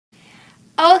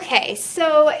Okay,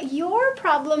 so your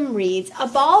problem reads, a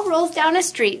ball rolls down a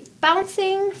street,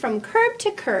 bouncing from curb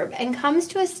to curb and comes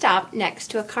to a stop next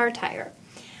to a car tire.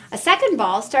 A second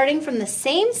ball, starting from the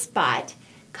same spot,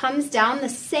 comes down the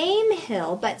same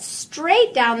hill, but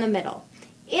straight down the middle.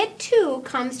 It too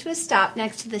comes to a stop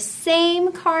next to the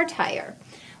same car tire.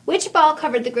 Which ball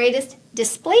covered the greatest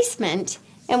displacement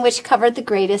and which covered the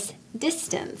greatest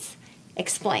distance?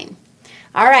 Explain.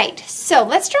 All right, so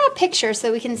let's draw a picture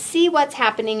so we can see what's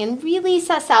happening and really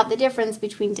suss out the difference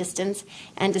between distance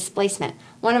and displacement,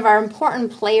 one of our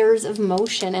important players of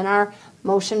motion in our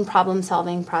motion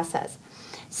problem-solving process.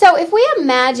 So if we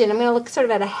imagine, I'm going to look sort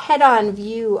of at a head-on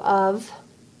view of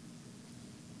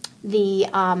the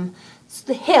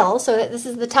hill, so this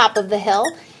is the top of the hill,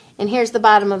 and here's the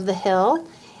bottom of the hill,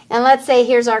 and let's say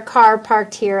here's our car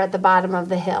parked here at the bottom of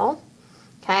the hill.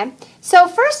 Okay, so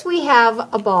first we have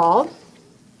a ball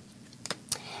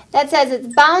that says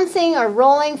it's bouncing or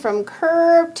rolling from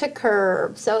curb to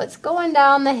curb. So it's going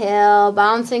down the hill,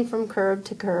 bouncing from curb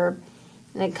to curb,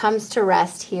 and it comes to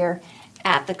rest here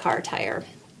at the car tire.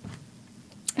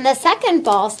 And the second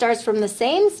ball starts from the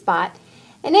same spot,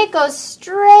 and it goes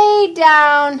straight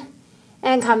down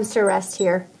and comes to rest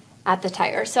here at the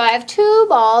tire. So I have two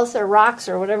balls or rocks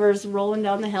or whatever is rolling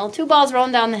down the hill, two balls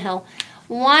rolling down the hill,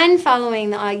 one following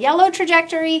the yellow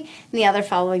trajectory and the other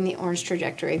following the orange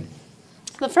trajectory.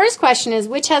 The first question is,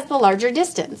 which has the larger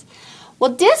distance?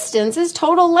 Well, distance is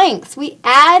total length. We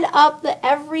add up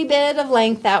every bit of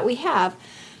length that we have.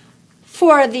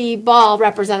 For the ball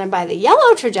represented by the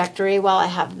yellow trajectory, well, I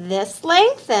have this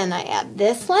length, and I add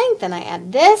this length, and I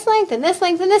add this length, and this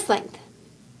length, and this length.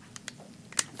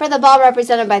 For the ball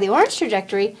represented by the orange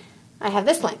trajectory, I have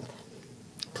this length.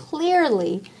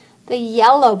 Clearly, the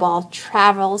yellow ball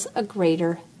travels a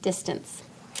greater distance.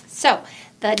 So,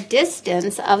 the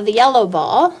distance of the yellow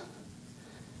ball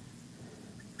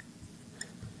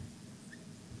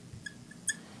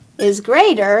is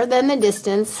greater than the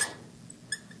distance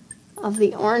of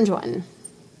the orange one.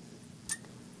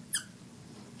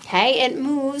 Okay, it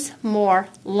moves more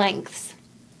lengths.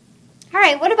 All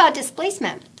right, what about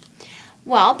displacement?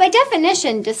 Well, by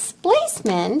definition,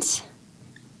 displacement,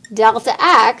 delta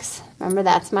x, remember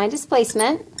that's my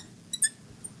displacement,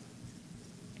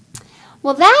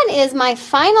 well, that is my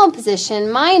final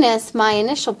position minus my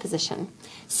initial position.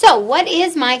 So what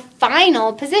is my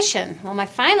final position? Well, my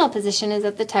final position is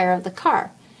at the tire of the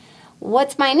car.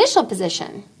 What's my initial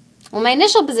position? Well, my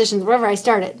initial position is wherever I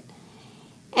started.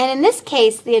 And in this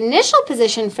case, the initial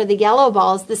position for the yellow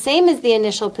ball is the same as the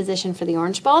initial position for the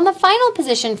orange ball, and the final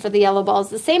position for the yellow ball is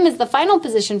the same as the final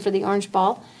position for the orange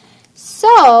ball.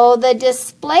 So the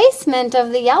displacement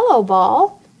of the yellow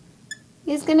ball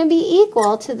is going to be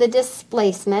equal to the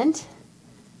displacement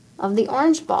of the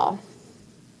orange ball.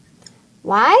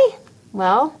 Why?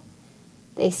 Well,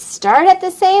 they start at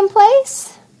the same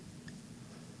place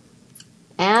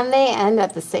and they end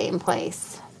at the same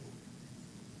place.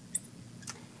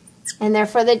 And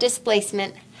therefore the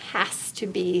displacement has to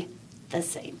be the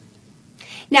same.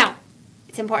 Now,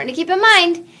 it's important to keep in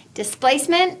mind,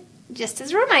 displacement, just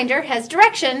as a reminder, has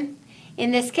direction.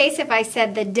 In this case, if I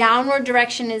said the downward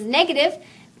direction is negative,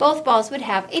 both balls would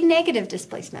have a negative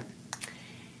displacement.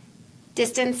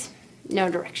 Distance, no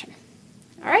direction.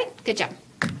 All right, good job.